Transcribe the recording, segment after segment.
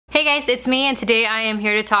guys, it's me, and today I am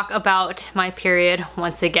here to talk about my period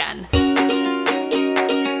once again.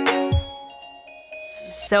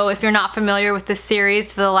 So if you're not familiar with this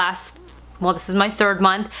series for the last, well, this is my third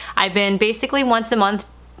month, I've been basically once a month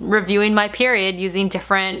reviewing my period using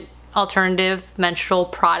different alternative menstrual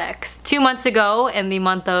products. 2 months ago, in the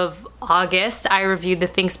month of August, I reviewed the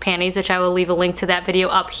Thinx panties, which I will leave a link to that video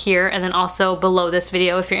up here and then also below this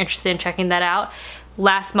video if you're interested in checking that out.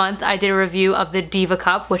 Last month I did a review of the Diva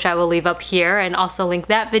Cup, which I will leave up here and also link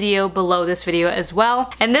that video below this video as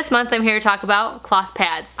well. And this month I'm here to talk about cloth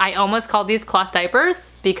pads. I almost called these cloth diapers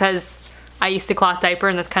because I used to cloth diaper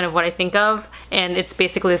and that's kind of what I think of, and it's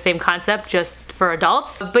basically the same concept just for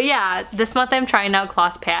adults. But yeah, this month I'm trying out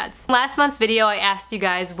cloth pads. Last month's video I asked you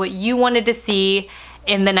guys what you wanted to see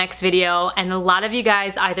in the next video, and a lot of you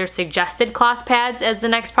guys either suggested cloth pads as the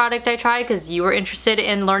next product I try because you were interested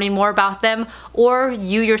in learning more about them, or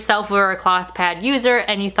you yourself were a cloth pad user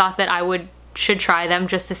and you thought that I should try them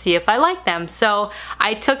just to see if I like them. So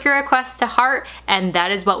I took your request to heart, and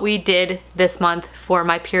that is what we did this month for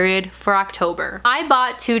my period for October. I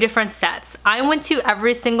bought 2 different sets. I went to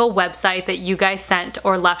every single website that you guys sent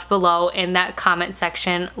or left below in that comment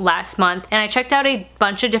section last month, and I checked out a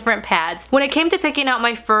bunch of different pads. When it came to picking out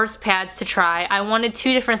my first pads to try, I wanted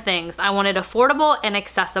 2 different things. I wanted affordable and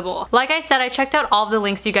accessible. Like I said, I checked out all of the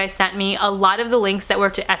links you guys sent me. A lot of the links that were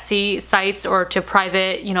to Etsy sites or to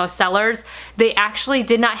private, sellers, they actually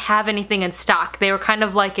did not have anything in stock. They were kind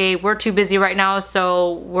of like a, we're too busy right now,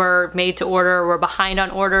 so we're made to order, we're behind on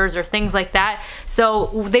orders, or things like that.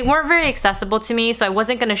 So they weren't very accessible to me, so I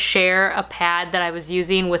wasn't gonna share a pad that I was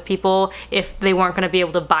using with people if they weren't gonna be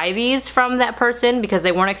able to buy these from that person because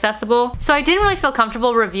they weren't accessible. So I didn't really feel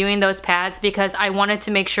comfortable reviewing those pads because I wanted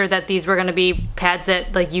to make sure that these were gonna be pads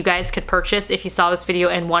that like you guys could purchase if you saw this video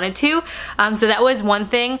and wanted to. So that was one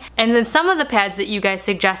thing. And then some of the pads that you guys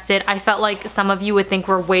suggested, I felt like some of you would think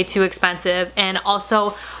were way too expensive, and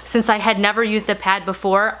also since I had never used a pad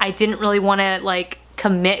before, I didn't really want to like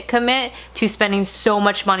commit to spending so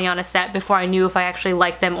much money on a set before I knew if I actually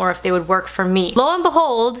liked them or if they would work for me. Lo and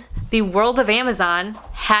behold, the world of Amazon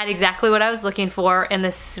had exactly what I was looking for in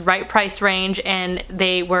this right price range, and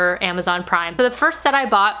they were Amazon Prime. So the first set I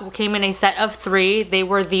bought came in a set of 3. They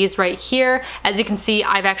were these right here. As you can see,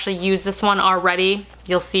 I've actually used this one already.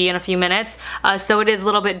 You'll see in a few minutes. So it is a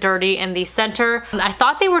little bit dirty in the center. I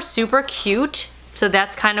thought they were super cute, so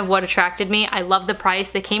that's kind of what attracted me. I love the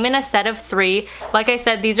price. They came in a set of 3. Like I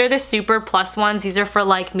said, these are the super plus ones. These are for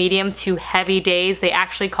like medium to heavy days. They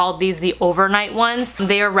actually called these the overnight ones.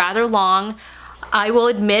 They are rather long. I will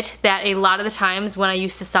admit that a lot of the times when I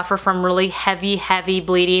used to suffer from really heavy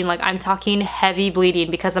bleeding, like I'm talking heavy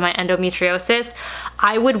bleeding because of my endometriosis,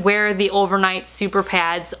 I would wear the overnight super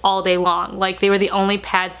pads all day long. Like they were the only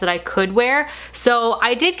pads that I could wear. So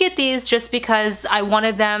I did get these just because I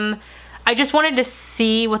wanted them. I just wanted to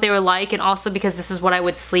see what they were like, and also because this is what I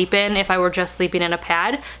would sleep in if I were just sleeping in a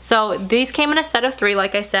pad. So these came in a set of 3,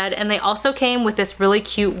 like I said, and they also came with this really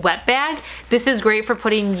cute wet bag. This is great for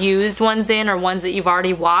putting used ones in or ones that you've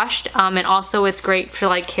already washed, and also it's great to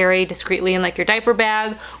like carry discreetly in like your diaper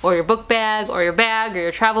bag or your book bag or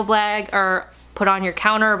your travel bag, or put on your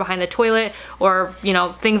counter or behind the toilet, or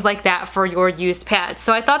things like that for your used pads.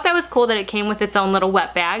 So I thought that was cool that it came with its own little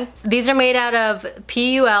wet bag. These are made out of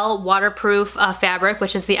PUL waterproof fabric,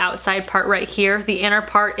 which is the outside part right here. The inner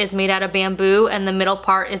part is made out of bamboo, and the middle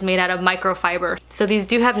part is made out of microfiber. So these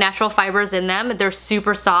do have natural fibers in them. They're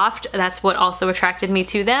super soft. That's what also attracted me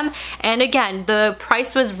to them. And again, the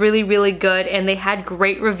price was really good, and they had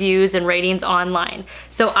great reviews and ratings online.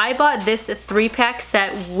 So I bought this 3-pack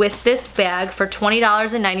set with this bag for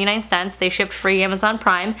 $20.99. They shipped free Amazon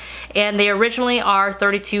Prime, and they originally are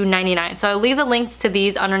 $32.99. So I'll leave the links to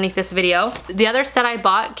these underneath this video. The other set I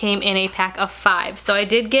bought came in a pack of 5. So I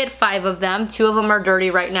did get 5 of them. 2 of them are dirty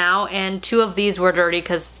right now, and 2 of these were dirty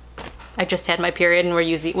because I just had my period and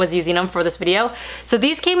was using them for this video. So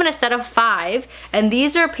these came in a set of 5, and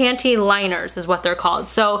these are panty liners is what they're called.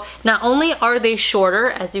 So not only are they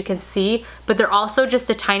shorter, as you can see, but they're also just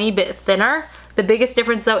a tiny bit thinner. The biggest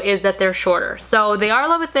difference though is that they're shorter. So they are a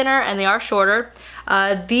little bit thinner and they are shorter.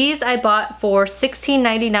 These I bought for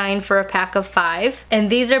 $16.99 for a pack of 5, and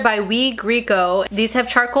these are by We Greco. These have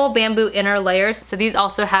charcoal bamboo inner layers, so these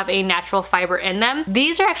also have a natural fiber in them.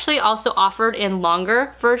 These are actually also offered in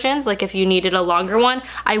longer versions, like if you needed a longer one.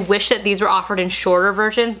 I wish that these were offered in shorter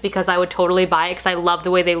versions because I would totally buy it because I love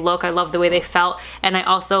the way they look, I love the way they felt, and I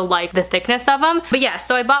also like the thickness of them. But yeah,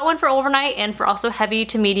 so I bought one for overnight and for also heavy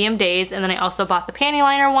to medium days, and then I also bought the panty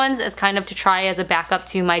liner ones as kind of to try as a backup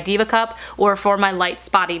to my Diva Cup or for my my light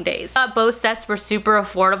spotting days. Both sets were super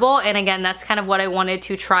affordable, and again, that's kind of what I wanted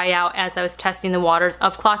to try out as I was testing the waters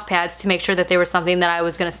of cloth pads to make sure that they were something that I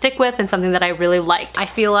was gonna stick with and something that I really liked. I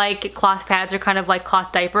feel like cloth pads are kind of like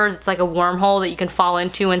cloth diapers. It's like a wormhole that you can fall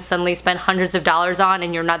into and suddenly spend hundreds of dollars on,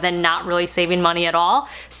 and you're not really saving money at all.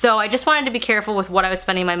 So I just wanted to be careful with what I was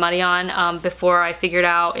spending my money on before I figured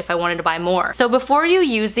out if I wanted to buy more. So before you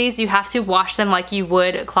use these, you have to wash them like you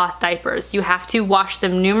would cloth diapers. You have to wash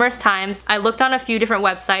them numerous times. I looked on a few different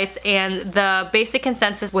websites, and the basic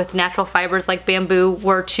consensus with natural fibers like bamboo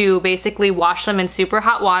were to basically wash them in super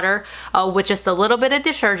hot water with just a little bit of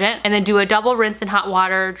detergent, and then do a double rinse in hot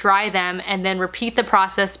water, dry them, and then repeat the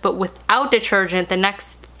process but without detergent the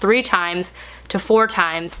next 3 times to 4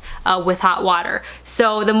 times with hot water.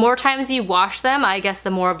 So the more times you wash them, I guess the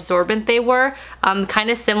more absorbent they were, kind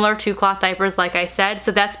of similar to cloth diapers like I said.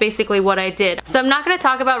 So that's basically what I did. So I'm not going to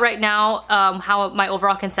talk about right now how my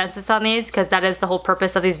overall consensus on these, because that is the whole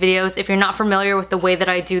purpose of these videos. If you're not familiar with the way that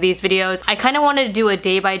I do these videos, I kind of wanted to do a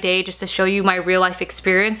day by day just to show you my real life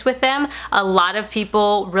experience with them. A lot of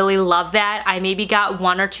people really love that. I maybe got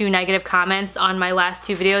 1 or 2 negative comments on my last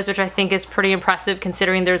 2 videos, which I think is pretty impressive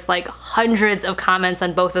considering there's like hundreds of comments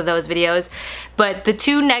on both of those videos. But the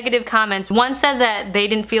 2 negative comments, one said that they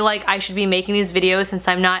didn't feel like I should be making these videos since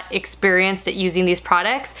I'm not experienced at using these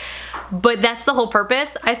products, but that's the whole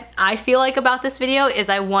purpose. I feel like about this video is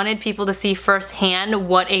I wanted people to see firsthand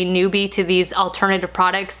what a newbie to these alternative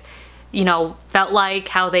products, you know, felt like,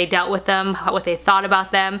 how they dealt with them, what they thought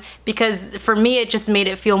about them, because for me it just made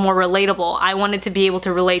it feel more relatable. I wanted to be able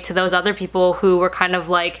to relate to those other people who were kind of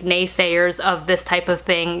like naysayers of this type of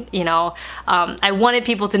thing, you know. I wanted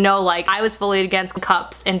people to know like I was fully against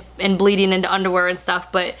cups and bleeding into underwear and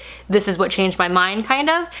stuff, but this is what changed my mind kind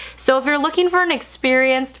of. So if you're looking for an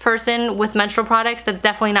experienced person with menstrual products, that's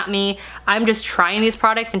definitely not me. I'm just trying these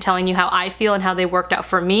products and telling you how I feel and how they worked out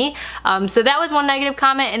for me. So that was one negative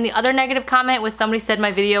comment, and the other negative comment was somebody said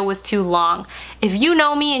my video was too long. If you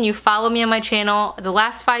know me and you follow me on my channel, the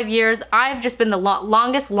last 5 years, I've just been the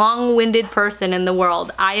longest long-winded person in the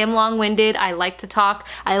world. I am long-winded, I like to talk,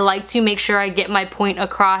 I like to make sure I get my point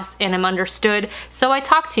across and I'm understood, so I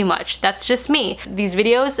talk too much. That's just me. These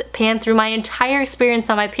videos pan through my entire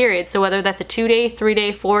experience on my period, so whether that's a 2-day,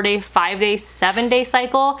 3-day, 4-day, 5-day, 7-day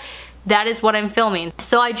cycle, that is what I'm filming.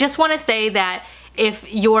 So I just want to say that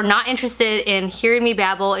if you're not interested in hearing me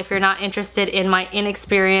babble, if you're not interested in my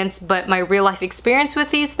inexperience but my real life experience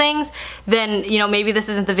with these things, then you know, maybe this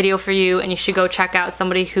isn't the video for you and you should go check out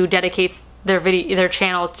somebody who dedicates their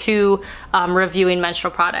channel to reviewing menstrual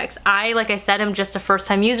products. Like I said, I'm just a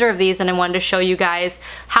first-time user of these, and I wanted to show you guys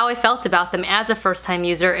how I felt about them as a first-time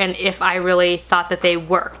user and if I really thought that they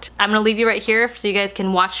worked. I'm gonna leave you right here so you guys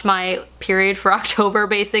can watch my period for October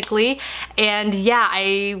basically, and yeah,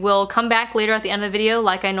 I will come back later at the end of the video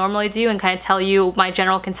like I normally do and kind of tell you my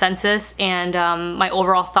general consensus and my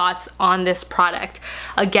overall thoughts on this product.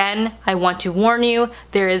 Again, I want to warn you,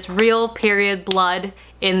 there is real period blood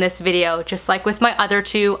in this video. Just like with my other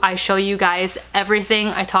 2, I show you guys everything,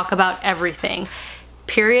 I talk about everything.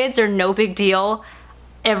 Periods are no big deal.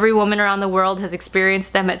 Every woman around the world has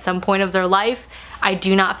experienced them at some point of their life. I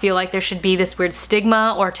do not feel like there should be this weird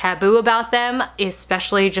stigma or taboo about them,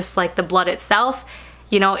 especially just like the blood itself.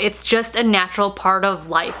 You know, it's just a natural part of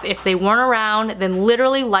life. If they weren't around, then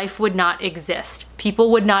literally life would not exist.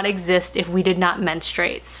 People would not exist if we did not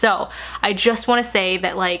menstruate. So I just want to say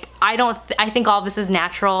that like, I think all this is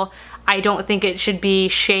natural. I don't think it should be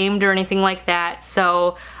shamed or anything like that.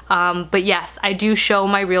 So, but yes, I do show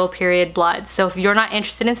my real period blood. So if you're not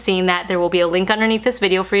interested in seeing that, there will be a link underneath this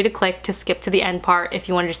video for you to click to skip to the end part if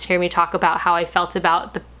you want to just hear me talk about how I felt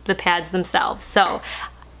about the pads themselves. So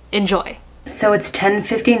enjoy. So it's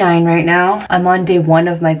 10:59 right now. I'm on day 1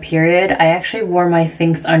 of my period. I actually wore my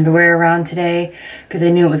Thinx underwear around today because I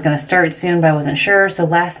knew it was going to start soon, but I wasn't sure. So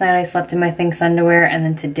last night I slept in my Thinx underwear, and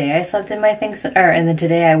then today I slept in my and then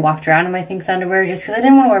today I walked around in my Thinx underwear just because I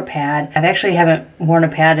didn't want to wear a pad. I actually haven't worn a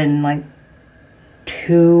pad in like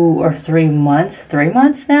 2 or 3 months. 3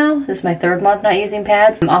 months now. This is my 3rd month not using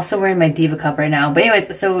pads. I'm also wearing my Diva cup right now. But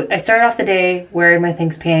anyways, so I started off the day wearing my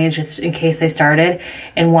Thinx panties just in case I started.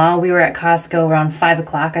 And while we were at Costco around 5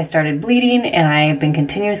 o'clock, I started bleeding, and I've been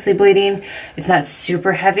continuously bleeding. It's not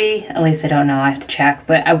super heavy. At least I don't know. I have to check.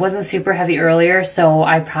 But I wasn't super heavy earlier, so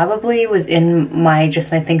I probably was in my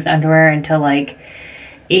Thinx underwear until like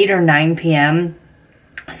 8 or 9 p.m.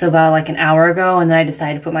 So about like an hour ago, and then I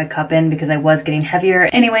decided to put my cup in because I was getting heavier.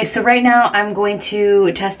 Anyway, so right now I'm going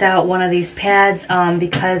to test out one of these pads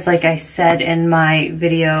because like I said in my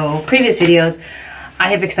previous videos, I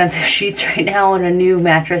have expensive sheets right now and a new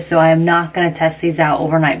mattress, so I am not going to test these out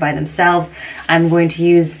overnight by themselves. I'm going to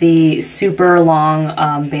use the super long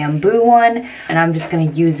bamboo one, and I'm just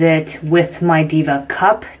going to use it with my Diva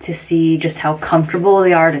cup to see just how comfortable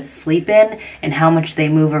they are to sleep in and how much they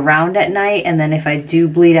move around at night. And then if I do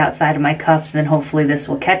bleed outside of my cup, then hopefully this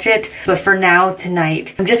will catch it. But for now,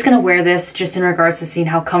 tonight, I'm just going to wear this just in regards to seeing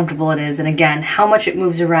how comfortable it is, and again, how much it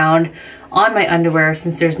moves around on my underwear,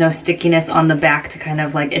 since there's no stickiness on the back to kind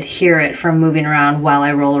of like adhere it from moving around while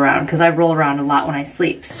I roll around, because I roll around a lot when I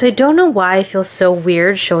sleep. So I don't know why I feel so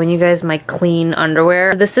weird showing you guys my clean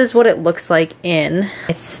underwear. This is what it looks like in.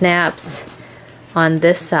 It snaps on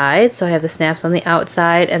this side, so I have the snaps on the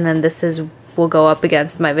outside, and then this will go up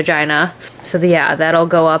against my vagina. So yeah, that'll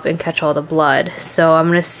go up and catch all the blood. So I'm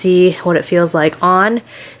gonna see what it feels like on.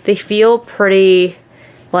 They feel pretty,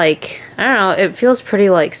 like, I don't know, it feels pretty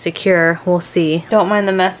like secure. We'll see. Don't mind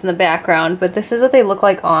the mess in the background, but this is what they look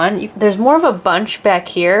like on. There's more of a bunch back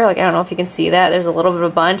here. Like, I don't know if you can see that. There's a little bit of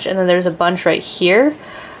a bunch, and then there's a bunch right here.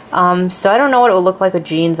 So I don't know what it will look like with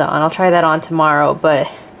jeans on. I'll try that on tomorrow, but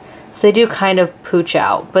so they do kind of pooch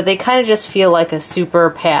out, but they kind of just feel like a super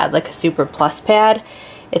pad, like a super plus pad.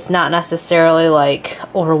 It's not necessarily like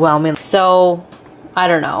overwhelming. So I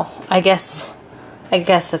don't know. I guess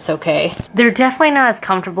that's okay. They're definitely not as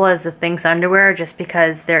comfortable as the Thinx underwear, just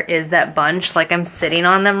because there is that bunch. Like, I'm sitting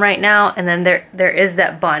on them right now, and then there is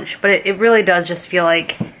that bunch, but it really does just feel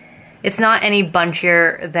like it's not any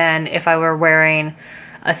bunchier than if I were wearing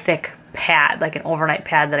a thick pad, like an overnight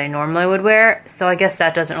pad that I normally would wear. So I guess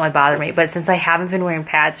that doesn't really bother me. But since I haven't been wearing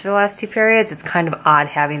pads for the last 2 periods, it's kind of odd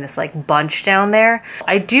having this like bunch down there.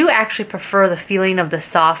 I do actually prefer the feeling of the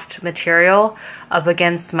soft material up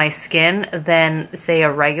against my skin than, say,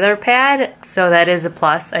 a regular pad. So that is a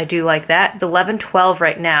plus. I do like that. It's 11:12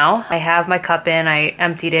 right now. I have my cup in. I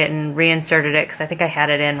emptied it and reinserted it because I think I had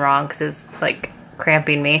it in wrong because it was like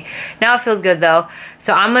cramping me. Now it feels good though.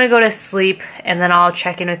 So I'm gonna go to sleep, and then I'll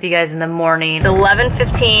check in with you guys in the morning. It's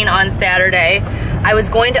 11:15 on Saturday. I was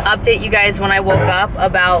going to update you guys when I woke up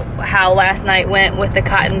about how last night went with the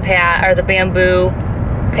cotton pad, or the bamboo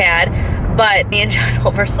pad, but me and John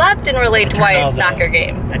overslept and were late to Wyatt's soccer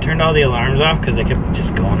game. I turned all the alarms off because they kept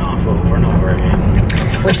just going off over and over again.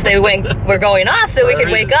 Which they were going off so we could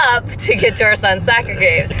wake up to get to our son's soccer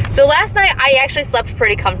games. So last night I actually slept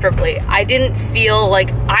pretty comfortably. I didn't feel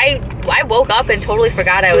like, I woke up and totally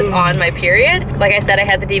forgot I was on my period. Like I said, I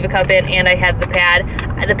had the Diva cup in and I had the pad.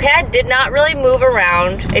 The pad did not really move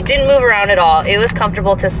around. It didn't move around at all. It was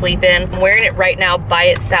comfortable to sleep in. I'm wearing it right now by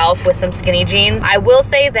itself with some skinny jeans. I will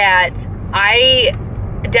say that I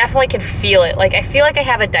definitely can feel it. Like, I feel like I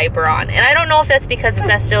have a diaper on, and I don't know if that's because it's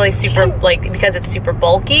necessarily super, like, because it's super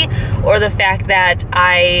bulky, or the fact that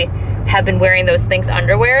I have been wearing those Thinx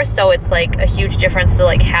underwear, so it's like a huge difference to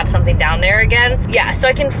like have something down there again. Yeah, so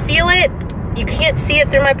I can feel it. You can't see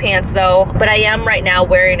it through my pants though, but I am right now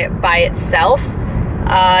wearing it by itself.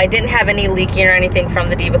 I didn't have any leaking or anything from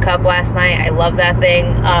the Diva cup last night. I love that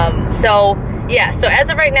thing. So yeah, so as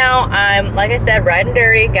of right now, I'm, like I said, riding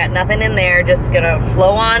dirty, got nothing in there, just gonna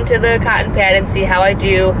flow on to the cotton pad and see how I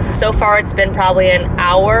do. So far, it's been probably an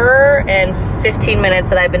hour and 15 minutes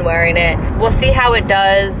that I've been wearing it. We'll see how it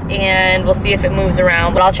does, and we'll see if it moves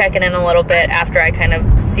around, but I'll check it in a little bit after I kind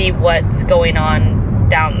of see what's going on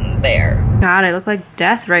down there. God, I look like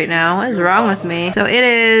death right now. What is wrong with me? So it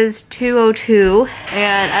is 2:02,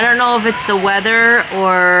 and I don't know if it's the weather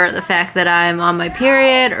or the fact that I'm on my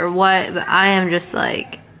period or what, but I am just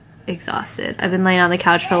like exhausted. I've been laying on the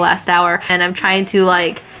couch for the last hour, and I'm trying to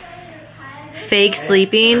like fake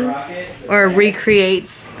sleeping or recreate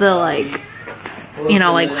the, like, you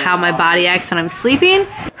know, like how my body acts when I'm sleeping.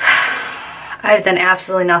 I've done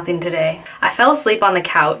absolutely nothing today. I fell asleep on the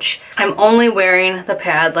couch. I'm only wearing the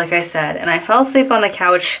pad, like I said, and I fell asleep on the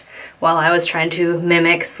couch while I was trying to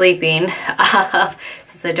mimic sleeping,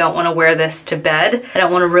 since I don't want to wear this to bed. I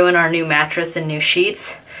don't want to ruin our new mattress and new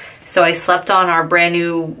sheets. So I slept on our brand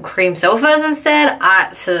new cream sofas instead.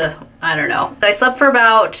 I don't know. I slept for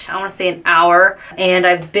about, I want to say, an hour, and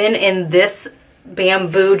I've been in this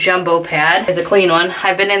bamboo jumbo pad. It's a clean one.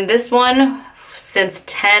 I've been in this one since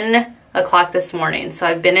 10 o'clock this morning, so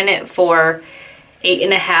I've been in it for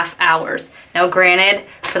 8.5 hours. Now granted,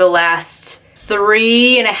 for the last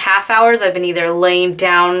 3.5 hours I've been either laying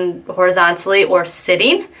down horizontally or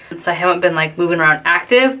sitting, so I haven't been like moving around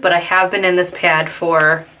active, but I have been in this pad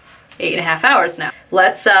for 8.5 hours now.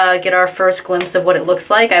 Let's get our first glimpse of what it looks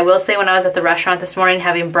like. I will say, when I was at the restaurant this morning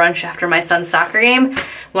having brunch after my son's soccer game,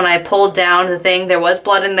 when I pulled down the thing, there was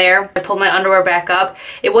blood in there. I pulled my underwear back up.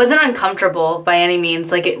 It wasn't uncomfortable by any means.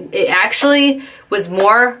 Like, it actually was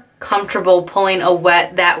more comfortable pulling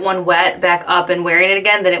that one wet back up and wearing it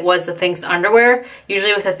again than it was the Thinx underwear.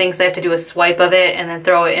 Usually with the Thinx I have to do a swipe of it and then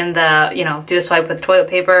throw it in the, you know, do a swipe with toilet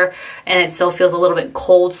paper, and it still feels a little bit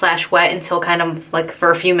cold slash wet until kind of like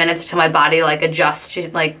for a few minutes till my body like adjusts to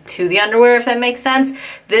the underwear, if that makes sense.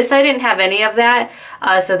 This I didn't have any of that.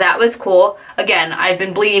 So that was cool. Again, I've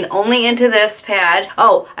been bleeding only into this pad.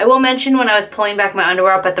 Oh, I will mention when I was pulling back my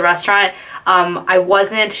underwear up at the restaurant,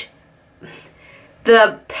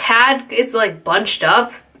 the pad is like bunched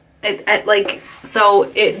up. So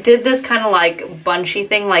it did this kind of like bunchy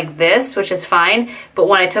thing like this, which is fine. But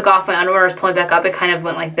when I took off my underwear and was pulling back up, it kind of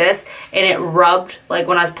went like this, and it rubbed, like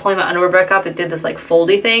when I was pulling my underwear back up, it did this like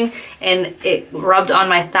foldy thing, and it rubbed on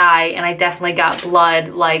my thigh, and I definitely got blood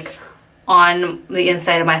like on the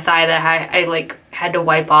inside of my thigh that I like had to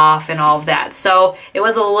wipe off and all of that. So it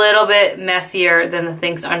was a little bit messier than the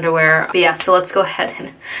Thinx underwear. But yeah, so let's go ahead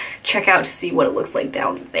and check out to see what it looks like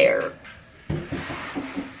down there.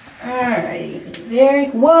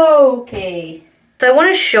 Alrighty, whoa, okay. So I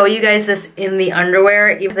want to show you guys this in the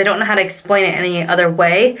underwear because I don't know how to explain it any other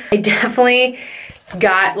way. I definitely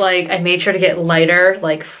got like, I made sure to get lighter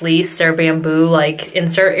like fleece or bamboo like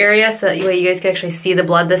insert area so that way you guys can actually see the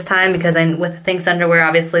blood this time, because with the Thinx underwear,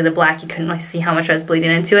 obviously the black, you couldn't really see how much I was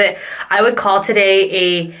bleeding into it. I would call today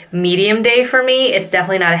a medium day for me. It's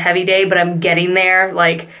definitely not a heavy day, but I'm getting there.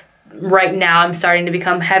 Like right now I'm starting to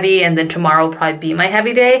become heavy, and then tomorrow will probably be my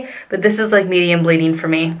heavy day, but this is like medium bleeding for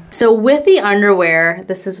me. So with the underwear,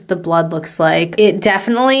 this is what the blood looks like. It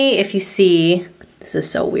definitely, if you see, this is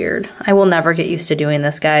so weird. I will never get used to doing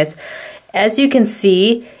this, guys. As you can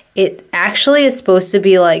see, it actually is supposed to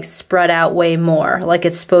be like spread out way more. Like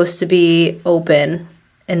it's supposed to be open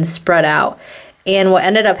and spread out. And what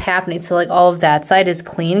ended up happening, so like all of that side is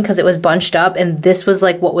clean because it was bunched up, and this was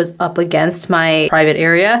like what was up against my private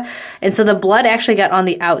area. And so the blood actually got on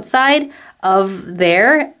the outside of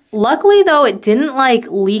there. Luckily though, it didn't like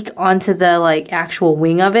leak onto the like actual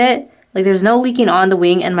wing of it. Like there's no leaking on the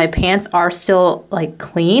wing, and my pants are still like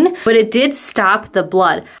clean, but it did stop the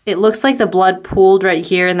blood. It looks like the blood pooled right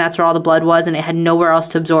here, and that's where all the blood was, and it had nowhere else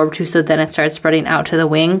to absorb to, so then it started spreading out to the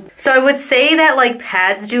wing. So I would say that like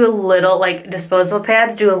pads do a little, like disposable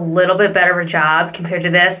pads do a little bit better of a job compared to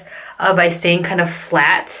this by staying kind of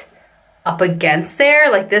flat up against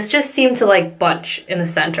there. Like this just seemed to like bunch in the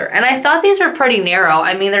center, and I thought these were pretty narrow.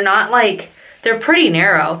 I mean, they're not like, they're pretty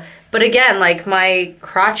narrow. But again, like my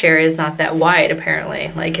crotch area is not that wide apparently.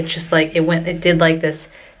 Like it's just like it did like this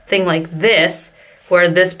thing like this, where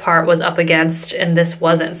this part was up against and this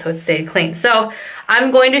wasn't, so it stayed clean. So I'm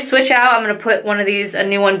going to switch out. I'm gonna put one of these, a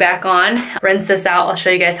new one back on, rinse this out. I'll show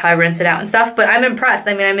you guys how I rinse it out and stuff, but I'm impressed.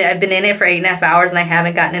 I mean, I've been in it for 8.5 hours and I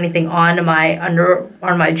haven't gotten anything on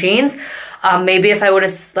my jeans. Maybe if I would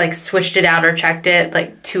have like switched it out or checked it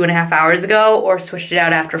like 2.5 hours ago, or switched it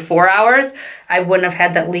out after 4 hours, I wouldn't have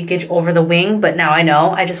had that leakage over the wing, but now I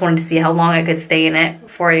know. I just wanted to see how long I could stay in it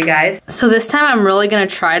for you guys. So this time I'm really gonna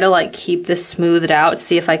try to like keep this smoothed out,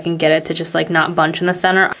 see if I can get it to just like not bunch in the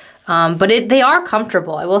center. But they are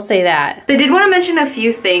comfortable, I will say that. I did want to mention a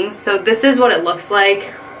few things. So this is what it looks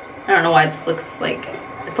like. I don't know why this looks like,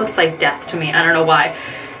 it looks like death to me. I don't know why.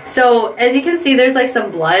 So as you can see, there's like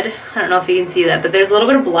some blood. I don't know if you can see that, but there's a little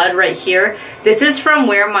bit of blood right here. This is from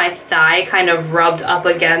where my thigh kind of rubbed up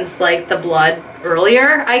against like the blood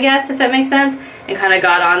earlier, I guess, if that makes sense, and kind of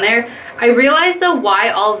got on there. I realized though why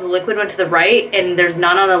all of the liquid went to the right and there's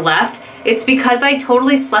none on the left. It's because I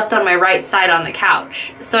totally slept on my right side on the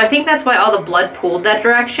couch. So I think that's why all the blood pooled that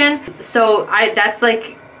direction. So that's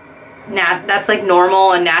like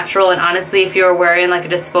normal and natural, and honestly if you were wearing like a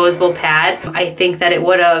disposable pad, I think that it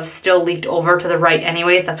would have still leaked over to the right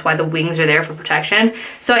anyways. That's why the wings are there for protection.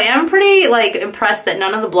 So I am pretty like impressed that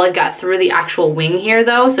none of the blood got through the actual wing here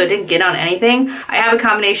though, so it didn't get on anything. I have a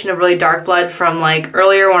combination of really dark blood from like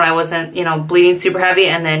earlier when I wasn't, you know, bleeding super heavy,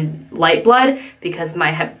 and then light blood because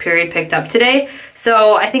my period picked up today.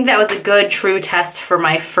 So I think that was a good true test for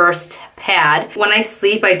my first pad. When I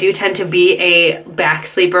sleep, I do tend to be a back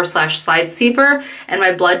sleeper slash side sleeper, and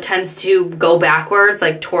my blood tends to go backwards,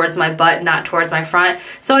 like towards my butt, not towards my front.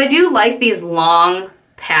 So I do like these long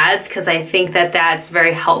pads because I think that that's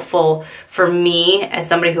very helpful for me as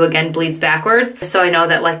somebody who again bleeds backwards. So I know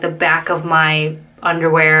that like the back of my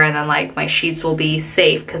underwear, and then like my sheets will be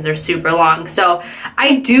safe because they're super long. So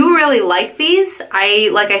I do really like these.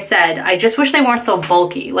 Like I said, I just wish they weren't so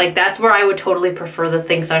bulky. Like that's where I would totally prefer the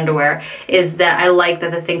Thinx underwear, is that I like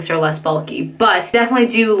that the Thinx are less bulky. But definitely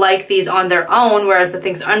do like these on their own, whereas the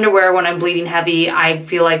Thinx underwear, when I'm bleeding heavy, I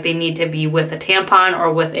feel like they need to be with a tampon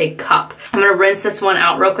or with a cup. I'm gonna rinse this one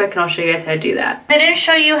out real quick and I'll show you guys how to do that. I didn't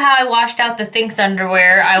show you how I washed out the Thinx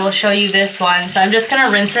underwear. I will show you this one. So I'm just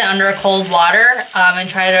gonna rinse it under cold water and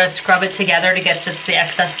try to scrub it together to get the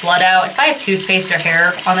excess blood out. If I have toothpaste or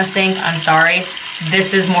hair on the sink, I'm sorry.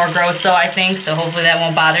 This is more gross though, I think, so hopefully that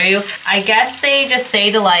won't bother you. I guess they just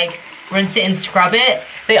say to like rinse it and scrub it.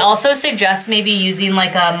 They also suggest maybe using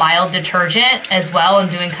like a mild detergent as well and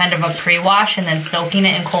doing kind of a pre-wash and then soaking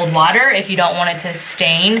it in cold water if you don't want it to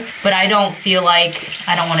stain. But I don't feel like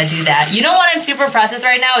I don't want to do that. You know what I'm super impressed with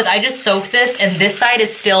right now is I just soaked this and this side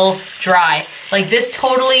is still dry. Like this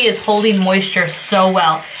totally is holding moisture so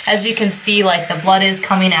well. As you can see, like the blood is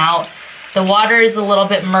coming out. The water is a little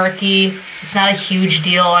bit murky. It's not a huge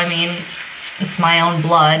deal. I mean, it's my own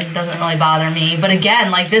blood. It doesn't really bother me. But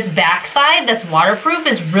again, like this backside that's waterproof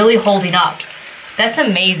is really holding up. That's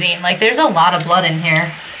amazing. Like there's a lot of blood in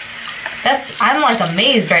here. I'm like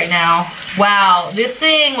amazed right now. Wow, this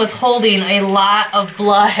thing was holding a lot of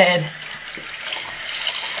blood.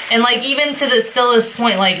 And like even to this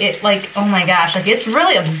point, oh my gosh, like it's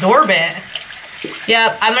really absorbent.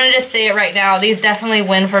 Yep, I'm gonna just say it right now. These definitely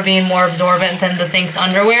win for being more absorbent than the Thinx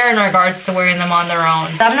underwear in regards to wearing them on their own.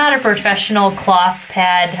 I'm not a professional cloth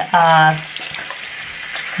pad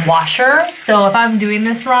washer, so if I'm doing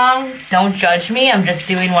this wrong, don't judge me. I'm just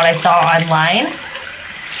doing what I saw online.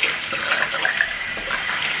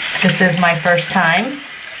 This is my first time.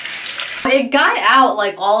 It got out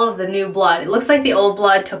like all of the new blood. It looks like the old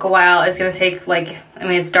blood took a while. It's gonna take like, I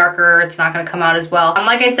mean, it's darker. It's not gonna come out as well.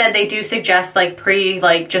 Like I said, they do suggest like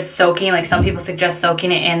just soaking. Like some people suggest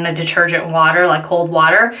soaking it in a detergent water, like cold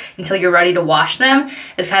water, until you're ready to wash them.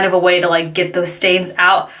 It's kind of a way to like get those stains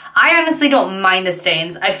out. I honestly don't mind the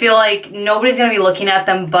stains. I feel like nobody's gonna be looking at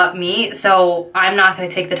them but me, so I'm not gonna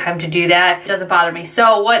take the time to do that. It doesn't bother me.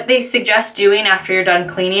 So what they suggest doing after you're done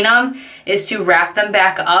cleaning them is to wrap them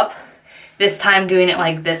back up. This time doing it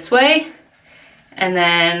like this way, and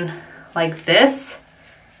then like this,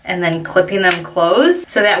 and then clipping them closed,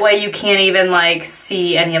 so that way you can't even like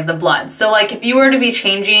see any of the blood. So like if you were to be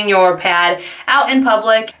changing your pad out in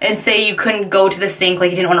public and say you couldn't go to the sink, like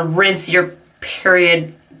you didn't want to rinse your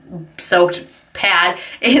period soaked pad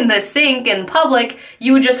in the sink in public,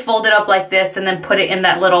 you would just fold it up like this and then put it in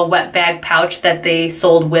that little wet bag pouch that they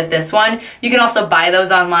sold with this one. You can also buy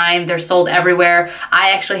those online. They're sold everywhere.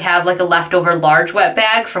 I actually have like a leftover large wet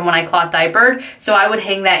bag from when I cloth diapered, so I would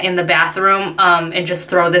hang that in the bathroom and just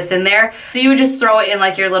throw this in there. So you would just throw it in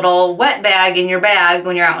like your little wet bag in your bag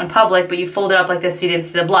when you're out in public, but you fold it up like this so you didn't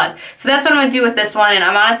see the blood. So that's what I'm gonna do with this one, and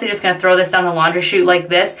I'm honestly just gonna throw this down the laundry chute like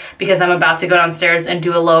this because I'm about to go downstairs and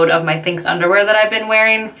do a load of my Thinx underwear that I've been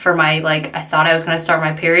wearing for my, like, I thought I was gonna start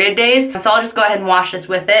my period days. So I'll just go ahead and wash this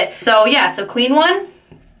with it. So yeah, so clean one,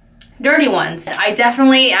 dirty ones. I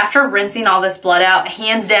definitely, after rinsing all this blood out,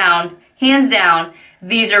 hands down,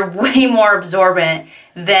 these are way more absorbent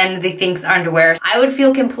than the Thinx underwear. I would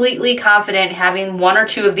feel completely confident having one or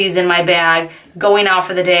two of these in my bag going out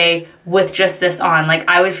for the day with just this on. Like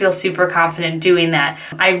I would feel super confident doing that.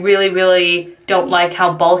 I really don't like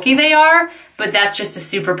how bulky they are, but that's just a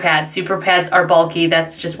super pad. Super pads are bulky,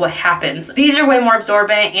 that's just what happens. These are way more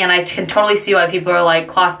absorbent, and I can totally see why people are like,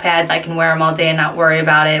 cloth pads, I can wear them all day and not worry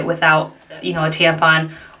about it without, you know, a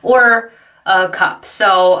tampon or a cup.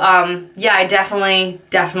 So yeah, I definitely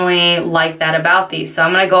like that about these. So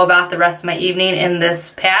I'm gonna go about the rest of my evening in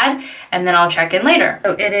this pad, and then I'll check in later.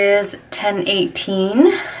 So it is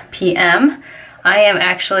 10:18 p.m. I am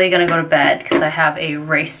actually gonna go to bed because I have a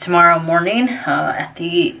race tomorrow morning at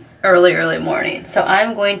the early morning. So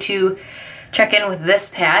I'm going to check in with this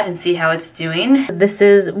pad and see how it's doing. This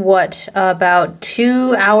is what about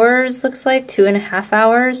 2 hours looks like, 2.5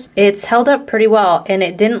 hours. It's held up pretty well, and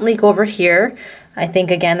it didn't leak over here. I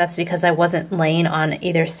think again that's because I wasn't laying on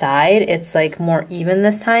either side. It's like more even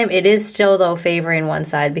this time. It is still though favoring one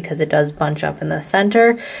side because it does bunch up in the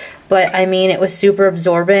center. But I mean, it was super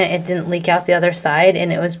absorbent. It didn't leak out the other side,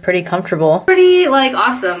 and it was pretty comfortable. Pretty like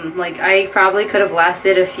awesome. Like I probably could have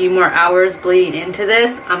lasted a few more hours bleeding into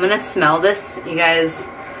this. I'm gonna smell this, you guys.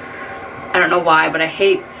 I don't know why, but I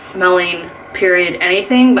hate smelling period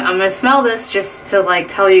anything, but I'm gonna smell this just to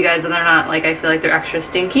like tell you guys whether or not like I feel like they're extra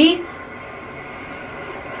stinky.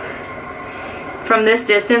 From this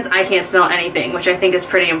distance, I can't smell anything, which I think is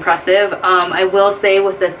pretty impressive. I will say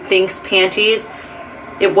with the Thinx panties,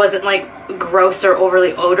 it wasn't like gross or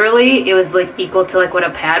overly odorly. It was like equal to like what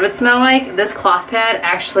a pad would smell like. This cloth pad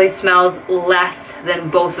actually smells less than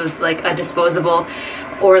both of like a disposable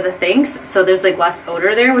or the things, so there's like less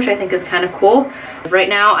odor there, which I think is kind of cool. Right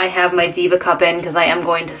now I have my Diva cup in because I am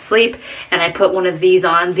going to sleep, and I put one of these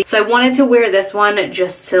on. So I wanted to wear this one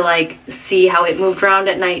just to like see how it moved around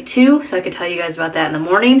at night too, so I could tell you guys about that in the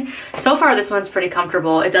morning. So far this one's pretty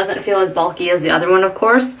comfortable. It doesn't feel as bulky as the other one, of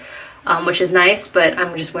course, which is nice, but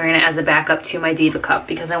I'm just wearing it as a backup to my Diva cup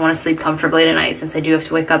because I want to sleep comfortably tonight since I do have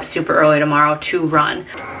to wake up super early tomorrow to run.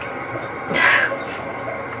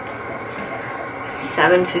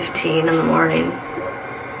 7:15 in the morning.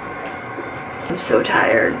 I'm so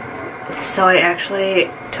tired. So I actually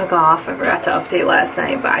took off, I forgot to update last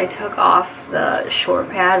night, but I took off the short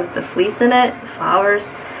pad with the fleece in it, the flowers,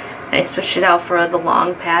 and I switched it out for the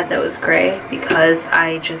long pad that was gray because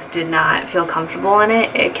I just did not feel comfortable in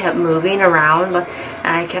it. It kept moving around and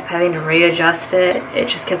I kept having to readjust it. It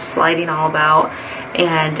just kept sliding all about,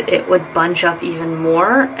 and it would bunch up even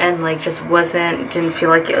more, and like just didn't feel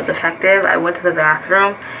like it was effective. I went to the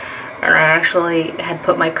bathroom and I actually had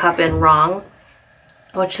put my cup in wrong,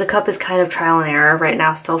 which the cup is kind of trial and error right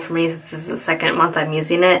now still for me since this is the second month I'm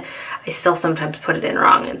using it. I still sometimes put it in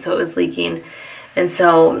wrong, and so it was leaking, and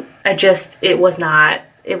so it was not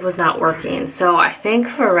working. So I think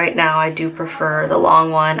for right now I do prefer the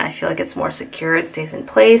long one. I feel like it's more secure, it stays in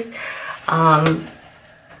place.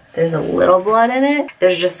 There's a little blood in it.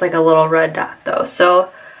 There's just like a little red dot though. So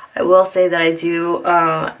I will say that I do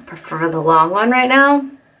prefer the long one right now.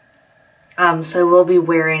 So I will be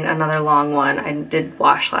wearing another long one. I did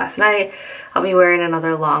wash last night. I'll be wearing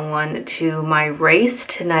another long one to my race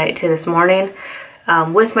tonight, to this morning,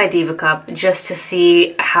 with my Diva cup, just to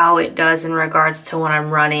see how it does in regards to when I'm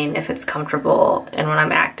running, if it's comfortable, and when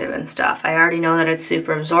I'm active and stuff. I already know that it's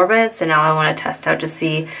super absorbent, so now I want to test out to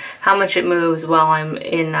see how much it moves while I'm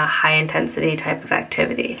in a high intensity type of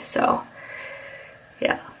activity. So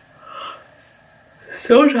yeah,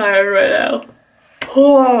 so tired right now.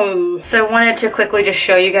 So I wanted to quickly just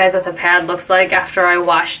show you guys what the pad looks like after I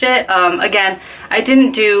washed it. Again, I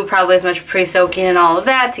didn't do probably as much pre-soaking and all of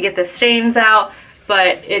that to get the stains out,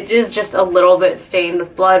 but it is just a little bit stained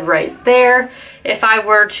with blood right there. If I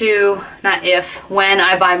were to, when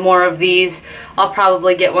I buy more of these, I'll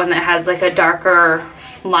probably get one that has like a darker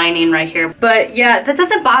lining right here. But yeah, that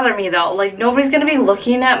doesn't bother me though. Like, nobody's gonna be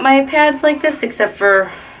looking at my pads like this except for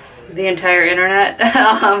the entire internet.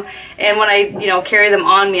 And when I, carry them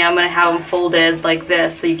on me, I'm gonna have them folded like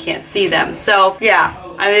this so you can't see them. So yeah,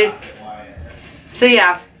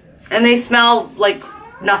 and they smell like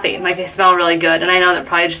nothing. Like, they smell really good, and I know that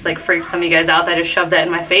probably just like freaks some of you guys out that I just shoved that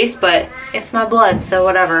in my face, but it's my blood, so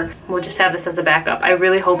whatever. We'll just have this as a backup. I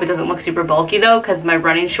really hope it doesn't look super bulky though, because my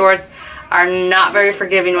running shorts are not very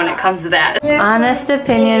forgiving when it comes to that. Honest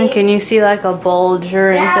opinion, can you see like a bulge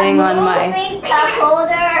or anything on my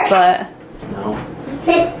butt? No.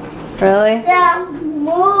 Really?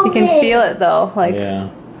 You can feel it though. Like, yeah.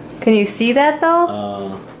 Can you see that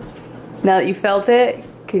though? Now that you felt it,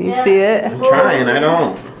 can you see it? I'm trying, I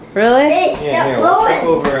don't. Really? Yeah, here, we'll check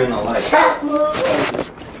over in the light. Stop moving.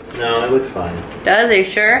 No, it looks fine. Does? Are you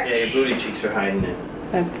sure? Yeah, your booty cheeks are hiding it.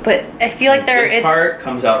 But I feel like this part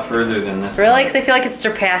comes out further than this. Really? Because I feel like it's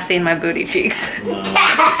surpassing my booty cheeks. No. Like, you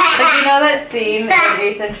know that scene in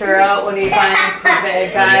Ace Ventura when he finds the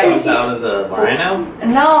bad guy? It comes out of the rhino?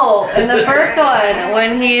 No, in the first one,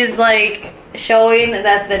 when he's like showing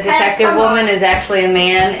that the detective woman is actually a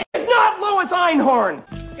man. It's not Lois Einhorn!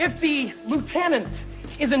 If the lieutenant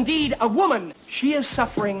is indeed a woman, she is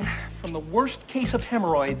suffering from the worst case of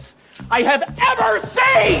hemorrhoids I have ever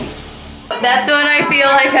seen! That's what I feel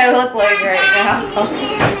like I look like right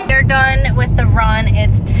now. We're done with the run.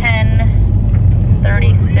 It's 10:36.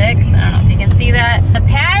 I don't know if you can see that. The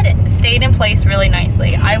pad stayed in place really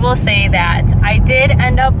nicely. I will say that I did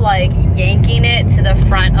end up like yanking it to the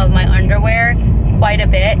front of my underwear quite a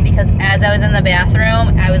bit, because as I was in the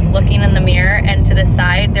bathroom, I was looking in the mirror, and to the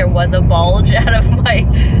side there was a bulge out of my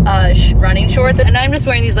running shorts. And I'm just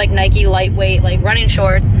wearing these like Nike lightweight like running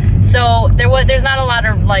shorts, so there's not a lot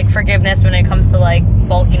of like forgiveness when it comes to like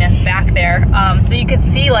bulkiness back there. So you could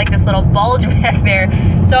see like this little bulge back there.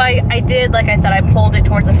 So I did, like I said, I pulled it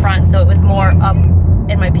towards the front so it was more up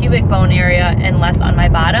in my pubic bone area and less on my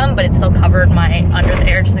bottom, but it still covered my under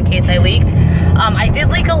there just in case I leaked. I did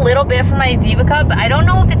leak a little bit from my Diva cup, but I don't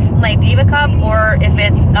know if it's my Diva cup or if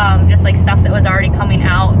it's just like stuff that was already coming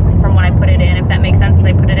out from when I put it in, if that makes sense, because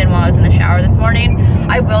I put it in while I was in the shower this morning.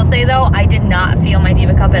 I will say though, I did not feel my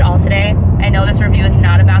Diva cup at all today. I know this review is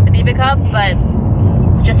not about the Diva cup, but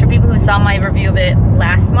just for people who saw my review of it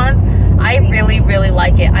last month, I really, really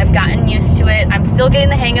like it. I've gotten used to it. I'm still getting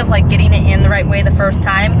the hang of like getting it in the right way the first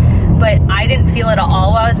time, but I didn't feel it at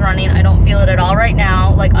all while I was running. I don't feel it at all right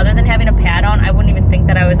now. Like, other than having a pad on, I wouldn't even think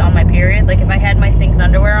that I was on my period. Like, if I had my Things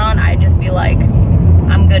underwear on, I'd just be like,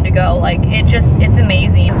 I'm good to go. Like, it's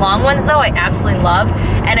amazing. These long ones though, I absolutely love,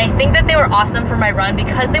 and I think that they were awesome for my run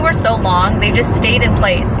because they were so long. They just stayed in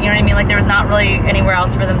place, you know what I mean? Like, there was not really anywhere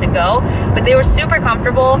else for them to go, but they were super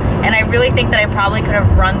comfortable, and I really think that I probably could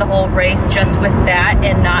have run the whole race just with that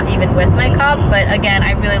and not even with my cup. But again,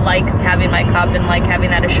 I really like having my cup and like having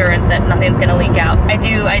that assurance that nothing's gonna leak out. I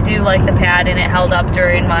do like the pad, and it held up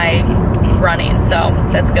during my running, so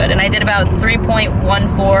that's good. And I did about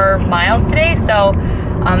 3.14 miles today, so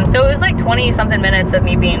it was like 20 something minutes of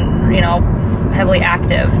me being, you know, heavily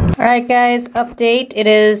active. All right guys, update. It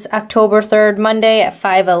is October 3rd, Monday at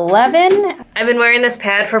 5:11. I've been wearing this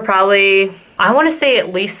pad for probably, I want to say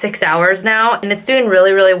at least 6 hours now, and it's doing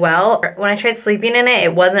really, really well. When I tried sleeping in it,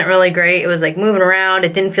 it wasn't really great. It was like moving around.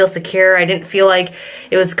 It didn't feel secure. I didn't feel like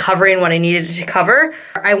it was covering what I needed it to cover.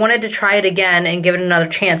 I wanted to try it again and give it another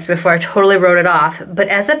chance before I totally wrote it off. But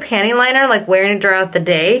as a panty liner, like wearing it throughout the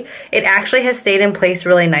day, it actually has stayed in place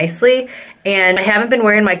really nicely. And I haven't been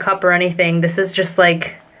wearing my cup or anything. This is just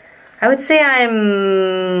like, I would say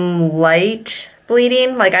I'm light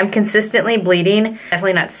bleeding. Like, I'm consistently bleeding.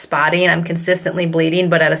 Definitely not spotting. I'm consistently bleeding,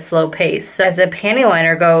 but at a slow pace. So as a panty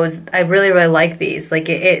liner goes, I really, really like these. Like,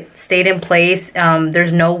 it stayed in place.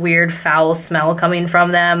 There's no weird foul smell coming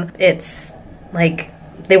from them. It's like,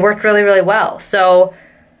 they worked really, really well. So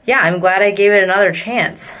yeah, I'm glad I gave it another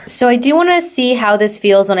chance. So I do want to see how this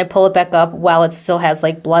feels when I pull it back up while it still has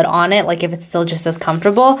like blood on it, like if it's still just as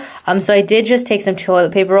comfortable. So I did just take some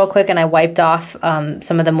toilet paper real quick and I wiped off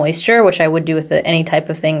some of the moisture, which I would do with any type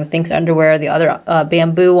of thing, with Things underwear, the other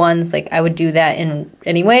bamboo ones, like I would do that in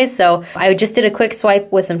anyways. So I just did a quick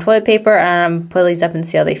swipe with some toilet paper, and I'm pull these up and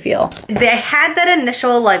see how they feel. They had that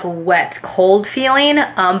initial like wet, cold feeling,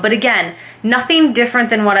 but again, nothing different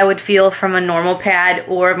than what I would feel from a normal pad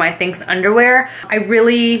or my Things underwear.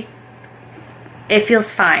 It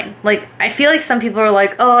feels fine. Like, I feel like some people are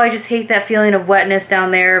like, oh, I just hate that feeling of wetness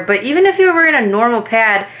down there. But even if you were wearing a normal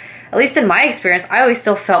pad, at least in my experience, I always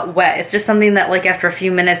still felt wet. It's just something that like after a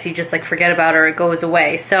few minutes you just like forget about or it goes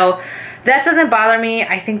away. So that doesn't bother me.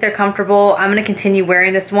 I think they're comfortable. I'm gonna continue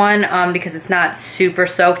wearing this one because it's not super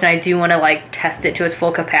soaked, and I do wanna like test it to its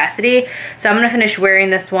full capacity. So I'm gonna finish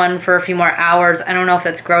wearing this one for a few more hours. I don't know if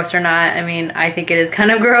that's gross or not. I mean, I think it is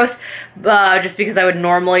kind of gross, just because I would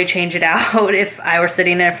normally change it out if I were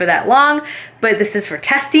sitting there for that long. But this is for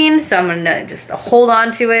testing, so I'm gonna just hold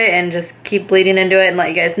on to it and just keep bleeding into it and let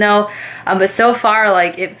you guys know. But so far,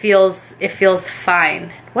 like, it feels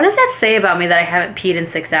fine. What does that say about me that I haven't peed in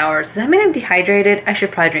 6 hours? Does that mean I'm dehydrated? I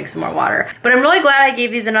should probably drink some more water. But I'm really glad I gave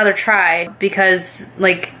these another try, because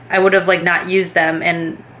like I would have like not used them,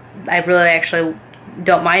 and I really actually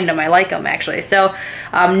don't mind them. I like them actually. So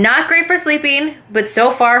not great for sleeping, but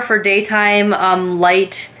so far for daytime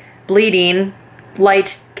light bleeding,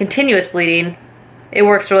 light continuous bleeding, it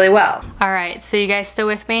works really well. All right, so you guys still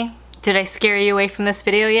with me? Did I scare you away from this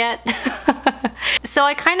video yet? So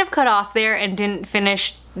I kind of cut off there and didn't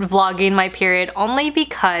finish vlogging my period only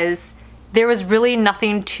because there was really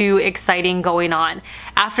nothing too exciting going on.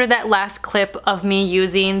 After that last clip of me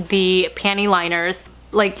using the panty liners,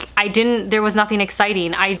 like there was nothing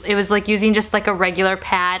exciting. It was like using just like a regular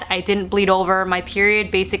pad. I didn't bleed over. My period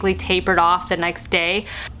basically tapered off the next day.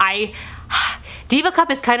 Diva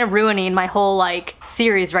Cup is kind of ruining my whole like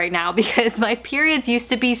series right now, because my periods used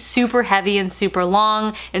to be super heavy and super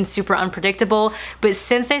long and super unpredictable, but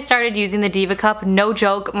since I started using the Diva Cup, no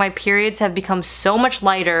joke, my periods have become so much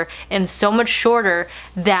lighter and so much shorter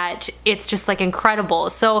that it's just like incredible.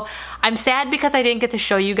 So I'm sad because I didn't get to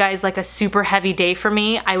show you guys like a super heavy day for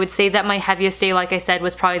me. I would say that my heaviest day, like I said,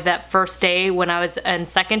 was probably that first day when I was in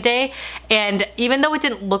second day, and even though it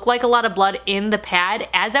didn't look like a lot of blood in the pad,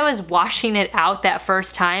 as I was washing it out that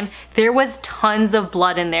first time, there was tons of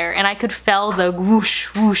blood in there, and I could feel the whoosh,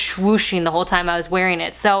 whoosh, whooshing the whole time I was wearing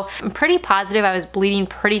it. So I'm pretty positive I was bleeding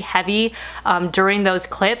pretty heavy during those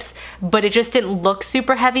clips, but it just didn't look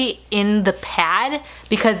super heavy in the pad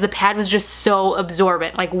because the pad was just so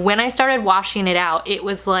absorbent. Like when I started washing it out, it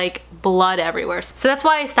was like blood everywhere. So that's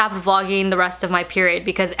why I stopped vlogging the rest of my period,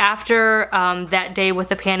 because after that day with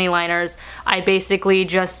the panty liners, I basically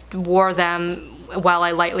just wore them while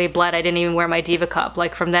I lightly bled. I didn't even wear my Diva Cup.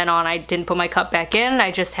 Like from then on, I didn't put my cup back in.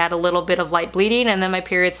 I just had a little bit of light bleeding, and then my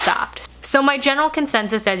period stopped. So my general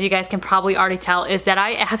consensus, as you guys can probably already tell, is that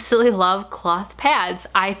I absolutely love cloth pads.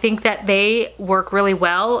 I think that they work really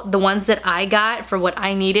well. The ones that I got for what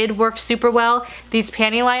I needed worked super well. These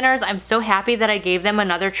panty liners, I'm so happy that I gave them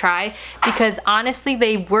another try because honestly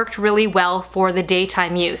they worked really well for the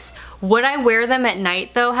daytime use. Would I wear them at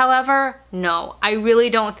night though, however? No, I really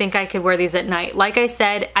don't think I could wear these at night. Like I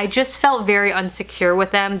said, I just felt very unsecure with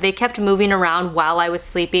them. They kept moving around while I was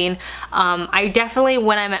sleeping. I definitely,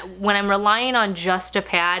 when I'm relying on just a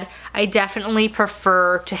pad, I definitely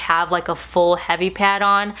prefer to have like a full heavy pad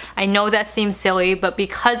on. I know that seems silly, but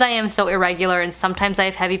because I am so irregular and sometimes I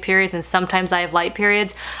have heavy periods and sometimes I have light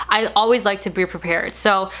periods, I always like to be prepared.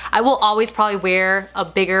 So I will always probably wear a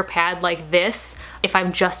bigger pad like this if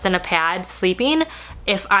I'm just in a pad sleeping.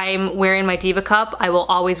 If I'm wearing my Diva Cup, I will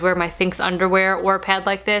always wear my Thinx underwear or a pad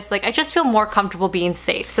like this. Like, I just feel more comfortable being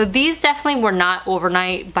safe. So these definitely were not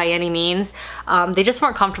overnight by any means. They just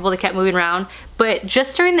weren't comfortable. They kept moving around. But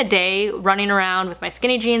just during the day, running around with my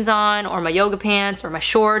skinny jeans on or my yoga pants or my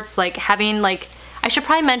shorts, like having like, I should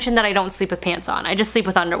probably mention that I don't sleep with pants on. I just sleep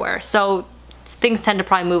with underwear. So things tend to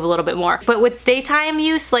probably move a little bit more. But with daytime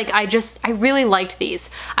use, like I really liked these.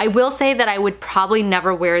 I will say that I would probably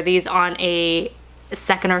never wear these on a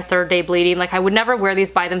second or third day bleeding. Like I would never wear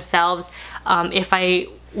these by themselves if I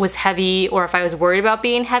was heavy or if I was worried about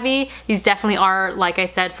being heavy. These definitely are, like I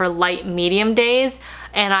said, for light medium days,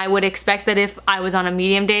 and I would expect that if I was on a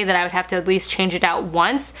medium day that I would have to at least change it out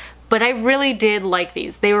once. But I really did like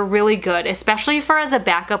these. They were really good, especially for as a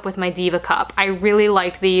backup with my Diva Cup. I really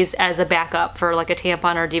liked these as a backup for like a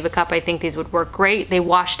tampon or a Diva Cup. I think these would work great. They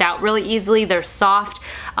washed out really easily. They're soft.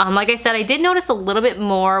 Like I said, I did notice a little bit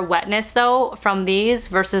more wetness though from these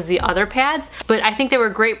versus the other pads, but I think they were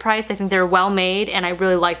a great price. I think they were well made and I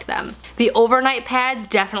really liked them. The overnight pads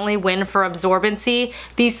definitely win for absorbency.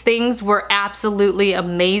 These things were absolutely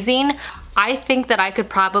amazing. I think that I could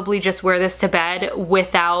probably just wear this to bed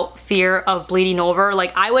without fear of bleeding over.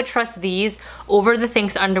 Like I would trust these over the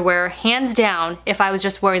Thinx underwear hands down if I was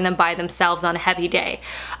just wearing them by themselves on a heavy day.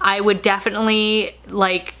 I would definitely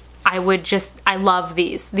I love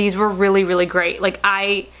these. These were really, really great. Like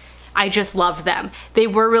I just loved them. They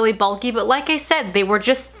were really bulky, but like I said, they were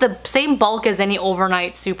just the same bulk as any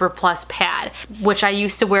overnight Super Plus pad, which I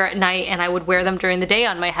used to wear at night and I would wear them during the day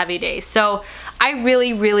on my heavy days. So I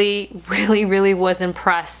really, really, really, really was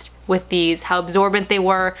impressed with these, how absorbent they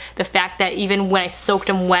were, the fact that even when I soaked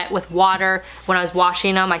them wet with water, when I was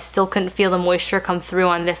washing them, I still couldn't feel the moisture come through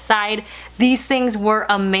on this side. These things were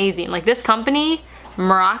amazing. Like this company,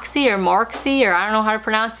 Moroxy or I don't know how to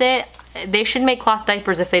pronounce it, they should make cloth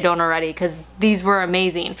diapers if they don't already, because these were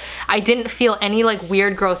amazing. I didn't feel any like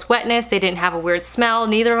weird gross wetness. They didn't have a weird smell.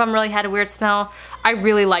 Neither of them really had a weird smell. I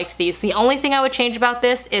really liked these. The only thing I would change about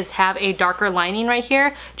this is have a darker lining right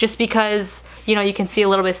here, just because, you know, you can see a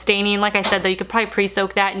little bit of staining. Like I said though, you could probably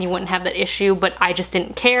pre-soak that and you wouldn't have that issue, but I just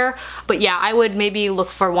didn't care. But yeah, I would maybe look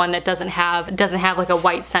for one that doesn't have like a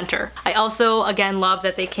white center. I also, again, love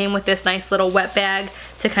that they came with this nice little wet bag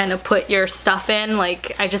to kind of put your stuff in.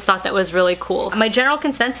 Like, I just thought that was really cool. My general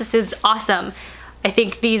consensus is awesome. I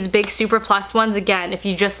think these big Super Plus ones, again, if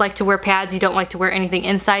you just like to wear pads, you don't like to wear anything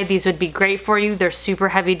inside, these would be great for you. They're super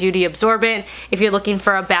heavy duty absorbent. If you're looking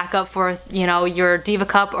for a backup for, you know, your Diva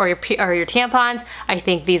Cup or your tampons, I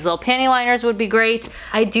think these little panty liners would be great.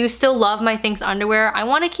 I do still love my Thinx underwear. I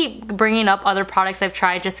want to keep bringing up other products I've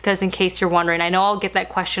tried just because in case you're wondering. I know I'll get that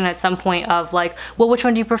question at some point of like, well, which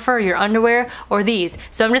one do you prefer, your underwear or these?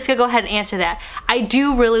 So I'm just gonna go ahead and answer that. I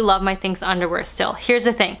do really love my Thinx underwear still. Here's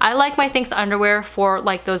the thing. I like my Thinx underwear for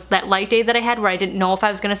like that light day that I had where I didn't know if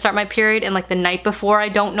I was gonna start my period, and like the night before I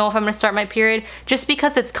don't know if I'm gonna start my period, just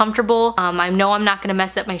because it's comfortable. I know I'm not gonna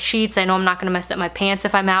mess up my sheets. I know I'm not gonna mess up my pants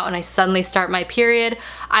if I'm out and I suddenly start my period.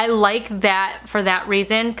 I like that for that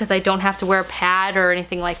reason, because I don't have to wear a pad or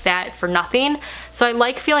anything like that for nothing. So I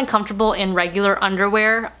like feeling comfortable in regular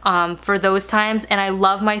underwear for those times, and I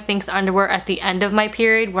love my Thinx underwear at the end of my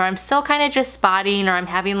period where I'm still kind of just spotting or I'm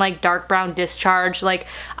having like dark brown discharge. Like,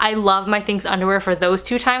 I love my Thinx underwear for those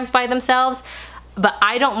 2 times by themselves. But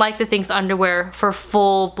I don't like the Thinx underwear for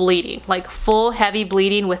full bleeding, like full heavy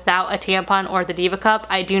bleeding without a tampon or the Diva Cup.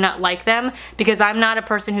 I do not like them because I'm not a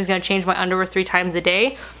person who's gonna change my underwear 3 times a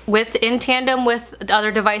day. In tandem with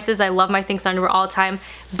other devices, I love my Thinx underwear all the time,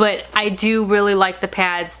 but I do really like the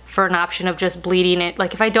pads for an option of just bleeding it.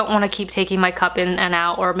 Like if I don't want to keep taking my cup in and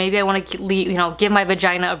out, or maybe I want to, you know, give my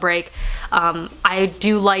vagina a break, I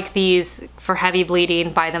do like these for heavy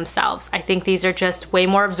bleeding by themselves. I think these are just way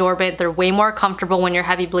more absorbent. They're way more comfortable when you're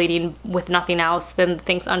heavy bleeding with nothing else than the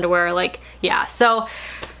Thinx underwear. Like, yeah, so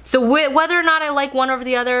whether or not I like one over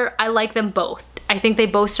the other, I like them both. I think they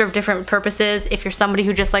both serve different purposes. If you're somebody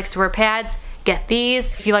who just likes to wear pads, get these.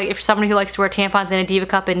 If you're somebody who likes to wear tampons in a diva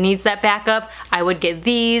cup and needs that backup, I would get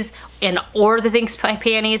these, or the Thinx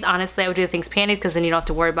panties. Honestly, I would do the Thinx panties because then you don't have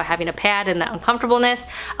to worry about having a pad and that uncomfortableness.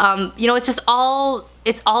 You know, it's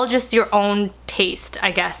all just your own taste,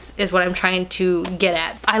 I guess, is what I'm trying to get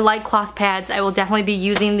at. I like cloth pads. I will definitely be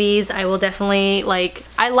using these. I will definitely,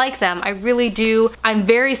 I like them. I really do. I'm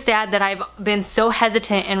very sad that I've been so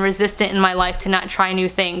hesitant and resistant in my life to not try new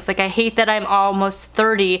things. Like, I hate that I'm almost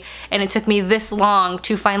 30 and it took me this long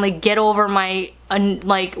to finally get over my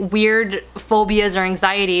weird phobias or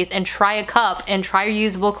anxieties and try a cup and try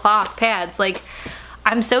reusable cloth pads. Like,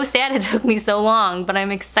 I'm so sad it took me so long, but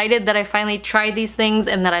I'm excited that I finally tried these things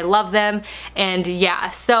and that I love them. And yeah,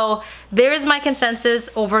 so there's my consensus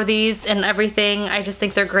over these and everything. I just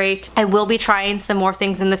think they're great. I will be trying some more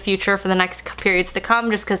things in the future for the next periods to come,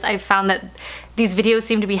 just because I've found that these videos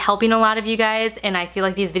seem to be helping a lot of you guys, and I feel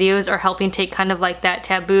like these videos are helping take kind of like that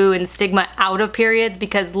taboo and stigma out of periods,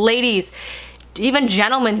 because ladies, even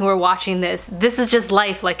gentlemen who are watching this is just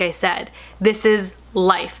life. Like I said, this is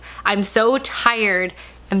life. I'm so tired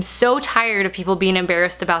of people being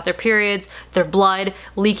embarrassed about their periods, their blood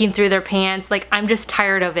leaking through their pants. Like, I'm just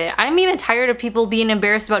tired of it. I'm even tired of people being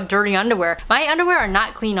embarrassed about dirty underwear. My underwear are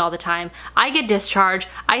not clean all the time. I get discharged.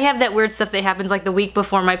 I have that weird stuff that happens like the week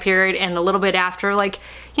before my period and a little bit after. Like,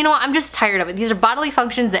 you know, I'm just tired of it. These are bodily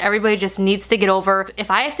functions that everybody just needs to get over. If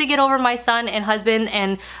I have to get over my son and husband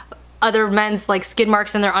and other men's like skid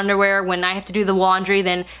marks in their underwear when I have to do the laundry,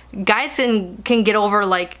 then guys can get over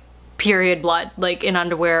like period blood like in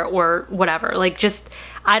underwear or whatever. Like, just,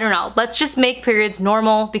 I don't know. Let's just make periods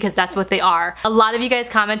normal, because that's what they are. A lot of you guys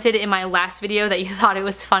commented in my last video that you thought it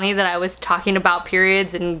was funny that I was talking about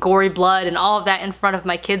periods and gory blood and all of that in front of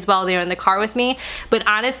my kids while they were in the car with me. But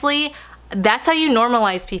honestly, that's how you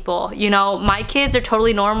normalize people. You know, my kids are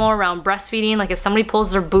totally normal around breastfeeding. Like, if somebody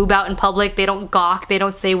pulls their boob out in public, they don't gawk. They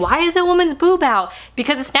don't say, why is a woman's boob out?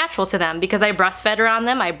 Because it's natural to them. Because I breastfed around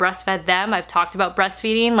them. I breastfed them. I've talked about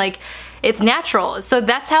breastfeeding. Like, it's natural. So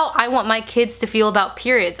that's how I want my kids to feel about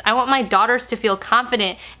periods. I want my daughters to feel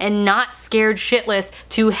confident and not scared shitless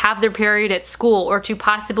to have their period at school, or to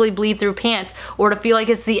possibly bleed through pants, or to feel like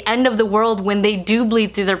it's the end of the world when they do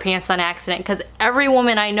bleed through their pants on accident, because every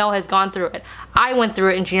woman I know has gone through it. I went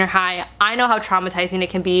through it in junior high. I know how traumatizing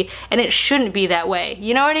it can be, and it shouldn't be that way.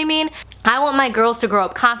 You know what I mean? I want my girls to grow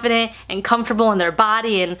up confident and comfortable in their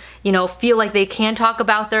body, and, you know, feel like they can talk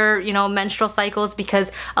about their, you know, menstrual cycles,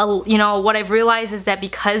 because, you know, what I've realized is that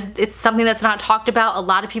because it's something that's not talked about, a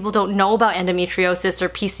lot of people don't know about endometriosis or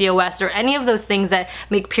PCOS or any of those things that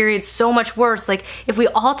make periods so much worse. Like, if we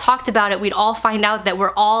all talked about it, we'd all find out that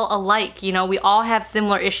we're all alike. You know, we all have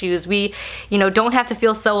similar issues. We, you know, don't have to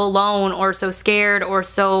feel so alone or so scared or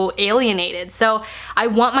so alienated. So I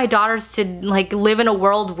want my daughters to like live in a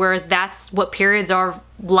world where that's what periods are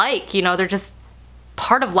like. You know, they're just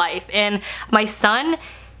part of life. And my son,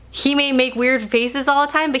 he may make weird faces all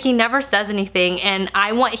the time, but he never says anything. And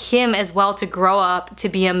I want him as well to grow up to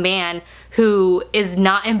be a man who is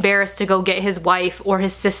not embarrassed to go get his wife or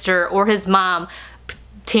his sister or his mom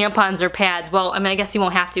tampons or pads. Well, I mean, I guess he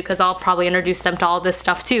won't have to, because I'll probably introduce them to all this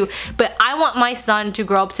stuff too. But I want my son to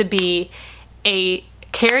grow up to be a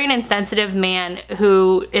caring and sensitive man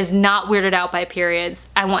who is not weirded out by periods.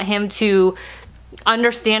 I want him to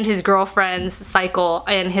understand his girlfriend's cycle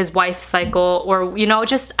and his wife's cycle, or, you know,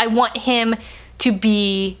 just, I want him to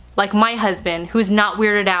be like my husband, who's not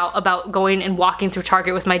weirded out about going and walking through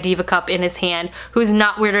Target with my Diva cup in his hand, who's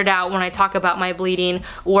not weirded out when I talk about my bleeding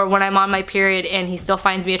or when I'm on my period, and he still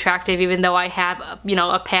finds me attractive even though I have, you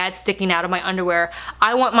know, a pad sticking out of my underwear.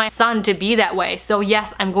 I want my son to be that way. So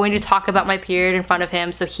yes, I'm going to talk about my period in front of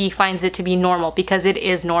him so he finds it to be normal, because it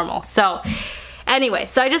is normal. So anyway,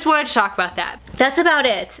 so I just wanted to talk about that. That's about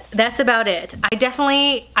it. That's about it.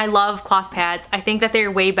 I love cloth pads. I think that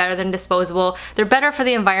they're way better than disposable. They're better for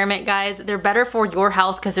the environment, guys. They're better for your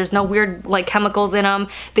health because there's no weird like chemicals in them.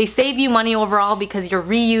 They save you money overall because you're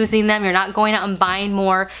reusing them. You're not going out and buying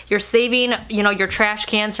more. You're saving, you know, your trash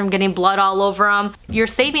cans from getting blood all over them. You're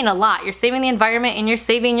saving a lot. You're saving the environment and you're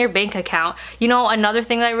saving your bank account. You know, another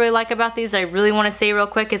thing that I really like about these that I really want to say real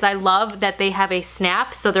quick is I love that they have a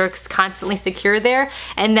snap, so they're constantly secure there,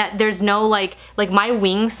 and that there's no like my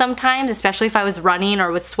wings sometimes, especially if I was running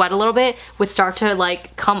or would sweat a little bit, would start to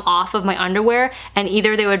like come off of my underwear, and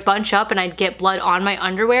either they would bunch up and I'd get blood on my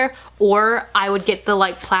underwear, or I would get the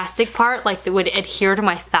like plastic part like that would adhere to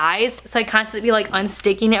my thighs. So I'd constantly be like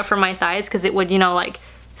unsticking it from my thighs because it would, you know, like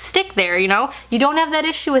stick there, you know? You don't have that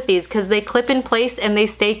issue with these because they clip in place and they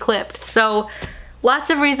stay clipped. So lots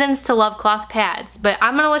of reasons to love cloth pads, but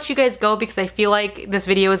I'm gonna let you guys go because I feel like this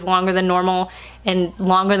video is longer than normal, and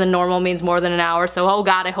longer than normal means more than an hour, so oh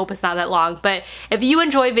god, I hope it's not that long. But if you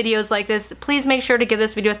enjoy videos like this, please make sure to give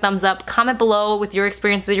this video a thumbs up, comment below with your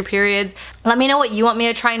experience with your periods, let me know what you want me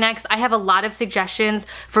to try next. I have a lot of suggestions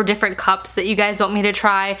for different cups that you guys want me to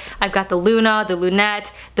try. I've got the Luna, the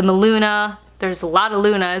Lunette, the Maluna, there's a lot of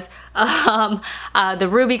Lunas, the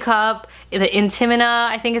Ruby cup, the Intimina,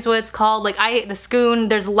 I think is what it's called, like the Scoon.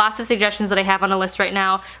 There's lots of suggestions that I have on a list right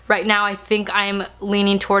now. Right now I think I'm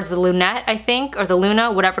leaning towards the Lunette, I think, or the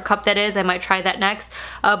Luna, whatever cup that is. I might try that next.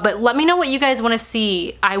 But let me know what you guys want to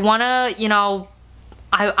see. I want to, you know,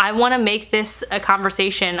 I want to make this a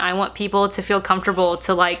conversation. I want people to feel comfortable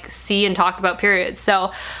to like see and talk about periods.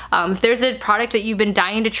 So if there's a product that you've been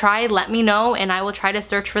dying to try, let me know and I will try to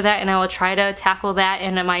search for that and I will try to tackle that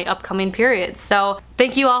in my upcoming periods. So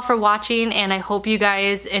thank you all for watching and I hope you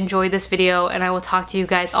guys enjoyed this video and I will talk to you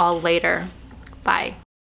guys all later. Bye.